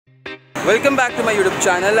Welcome back to my YouTube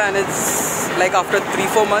channel, and it's like after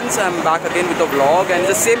 3-4 months I'm back again with a vlog and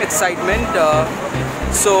the same excitement.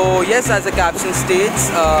 So yes, as the caption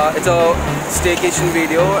states, it's a staycation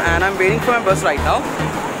video and I'm waiting for my bus right now.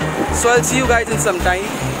 So I'll see you guys in some time.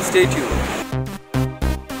 Stay tuned.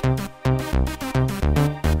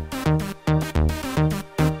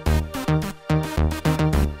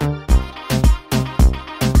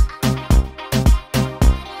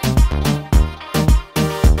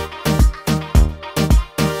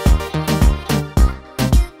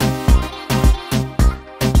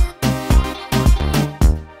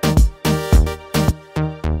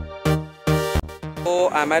 So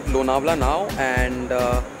I'm at Lonavala now and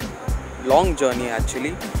long journey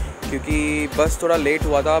actually क्योंकि बस थोड़ा late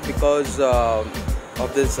हुआ था because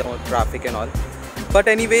of this traffic and all. But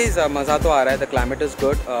anyways मज़ा तो आ रहा है. The climate is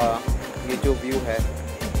good. ये जो view है,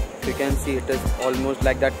 you can see it is almost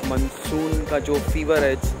like that monsoon का जो fever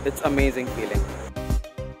है. It's amazing feeling.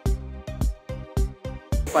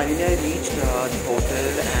 Finally I reached the hotel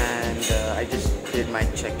and I just did my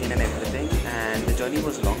check-in and everything, and the journey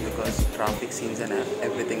was long because traffic scenes and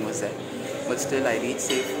everything was there, but still I reached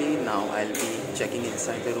safely. Now I'll be checking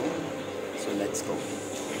inside the room, so let's go.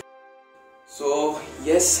 So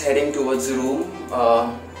yes, heading towards the room.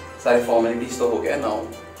 सारे formalities तो हो गए. Now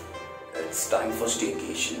it's time for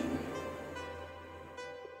staycation.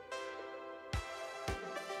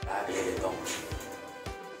 Bag ले लेता हूँ.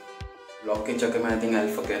 Vlog के चक्कर में I think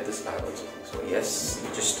I'll forget this bag also. So yes,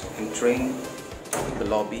 just entering the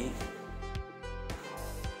lobby.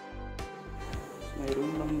 My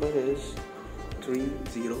room number is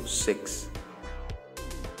 306.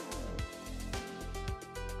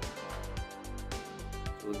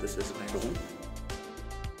 So this is my room.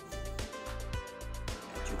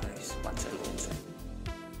 Catch you guys once I go inside.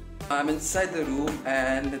 I'm inside the room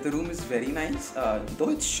and the room is very nice. Though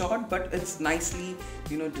it's short, but it's nicely,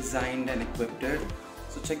 designed and equipped.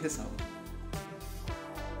 So check this out.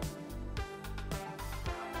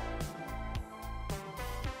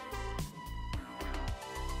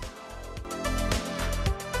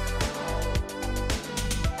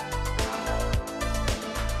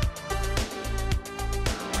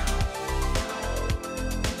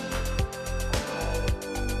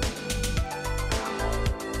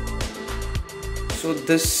 So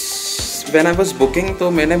this, when I was booking, तो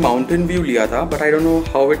मैंने mountain view लिया था, but I don't know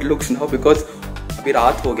how it looks now because अभी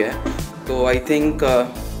रात हो गया है. तो I think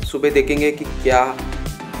सुबह देखेंगे कि क्या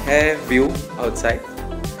है view outside.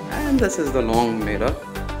 And this is the long mirror.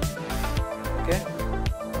 Okay.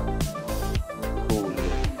 Cool.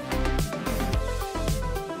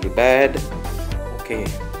 The bed. Okay.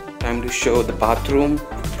 Time to show the bathroom.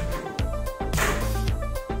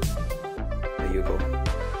 There you go.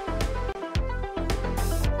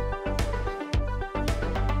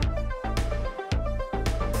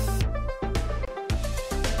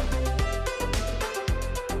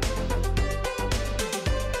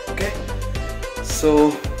 So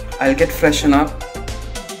I'll get freshen up,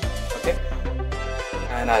 okay,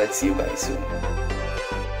 and I'll see you guys soon.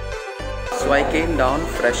 So I came down,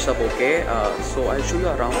 fresh up, okay. So I'll show you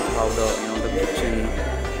around how the kitchen,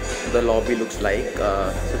 the lobby looks like.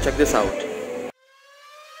 So check this out.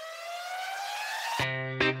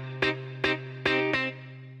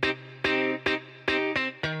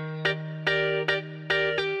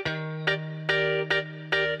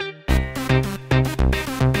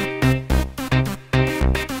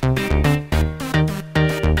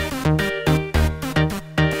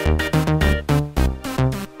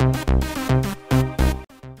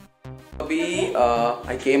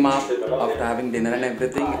 I came up after having dinner and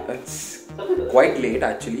everything. It's quite late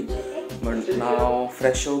actually, but now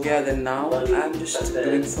fresh ho gaya. Then now I'm just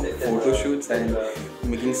doing some photo shoots and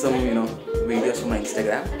making some videos for my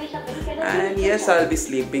Instagram. And yes, I'll be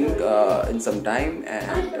sleeping in some time.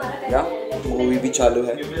 And yeah, movie bhi chalu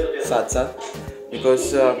hai saath saath,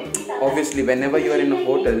 because obviously whenever you are in a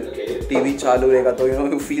hotel, TV chalu rahega, so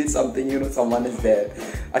you feel something, someone is there.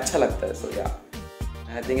 अच्छा लगता है. So yeah.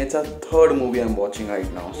 I think it's a third movie I'm watching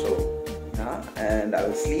right now, so yeah, and I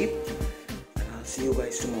will sleep and I'll see you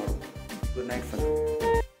guys tomorrow. Good night for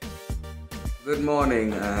now. Good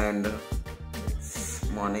morning, and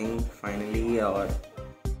it's morning finally, or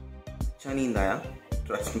अच्छा नींद आया,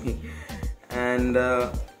 trust me. And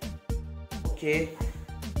okay,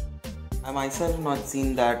 I myself have not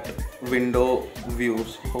seen that window view,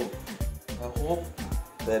 so I hope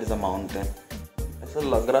there is a mountain. ऐसा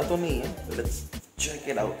लग रहा तो नहीं है. Let's check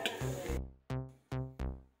it out.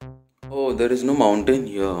 Oh, there is no mountain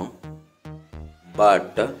here,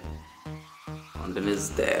 but mountain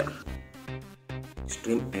is there.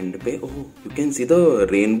 Extreme end pe. Oh, you can see the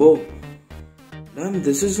rainbow Damn,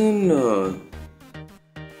 this is an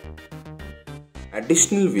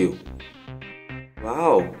additional view.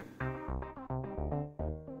 Wow.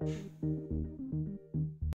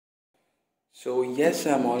 So yes,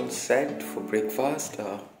 I'm all set for breakfast.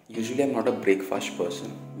 Usually I'm not a breakfast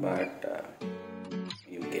person, but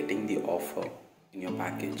you're getting the offer in your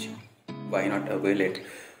package. Why not avail it?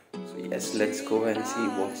 So yes, let's go and see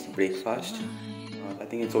what's the breakfast. I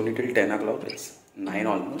think it's only till 10 o'clock. It's 9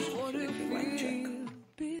 almost. So let me go and check.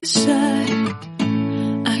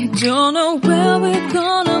 I don't know where we're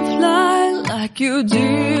gonna fly like you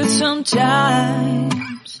did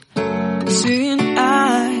sometimes. Seeing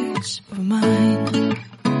eyes of mine.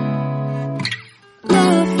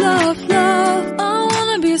 Love, love, love, I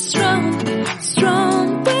wanna be strong,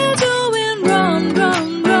 strong. We're doing wrong,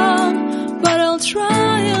 wrong, wrong, but I'll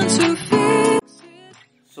try to fix it.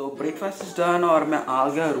 So breakfast is done और मैं आ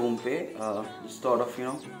गया room पे. Just thought of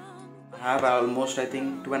I have almost I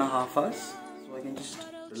think 2.5 hours, so I can just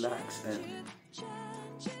relax and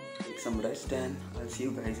take some rest, and I'll see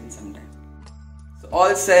you guys in some time. So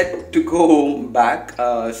all set to go back.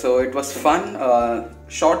 So it was fun,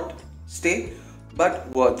 short stay, but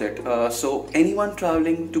worth it. So anyone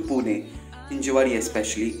traveling to Pune, Hinjewadi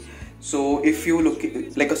especially, so if you look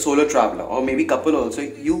like a solo traveler or maybe couple also,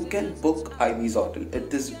 you can book Ibis hotel.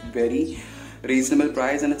 It is very reasonable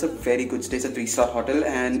price and it's a very good stay. It's a 3-star hotel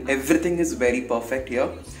and everything is very perfect here.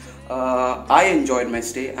 I enjoyed my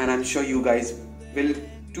stay and I'm sure you guys will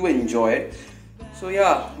too enjoy it. So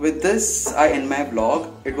yeah, with this I end my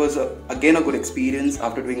vlog. It was again a good experience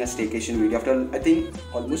after doing a staycation video after I think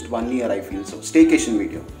almost 1 year I feel. So staycation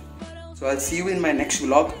video. So I'll see you in my next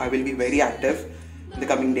vlog. I will be very active in the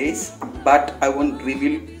coming days, but I won't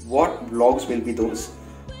reveal what vlogs will be those,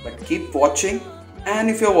 but keep watching. And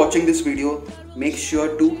if you're watching this video, make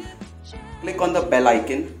sure to click on the bell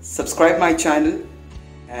icon, subscribe my channel,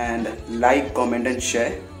 and like, comment and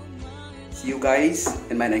share. See you guys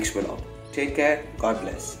in my next vlog. Take care. God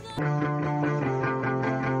bless.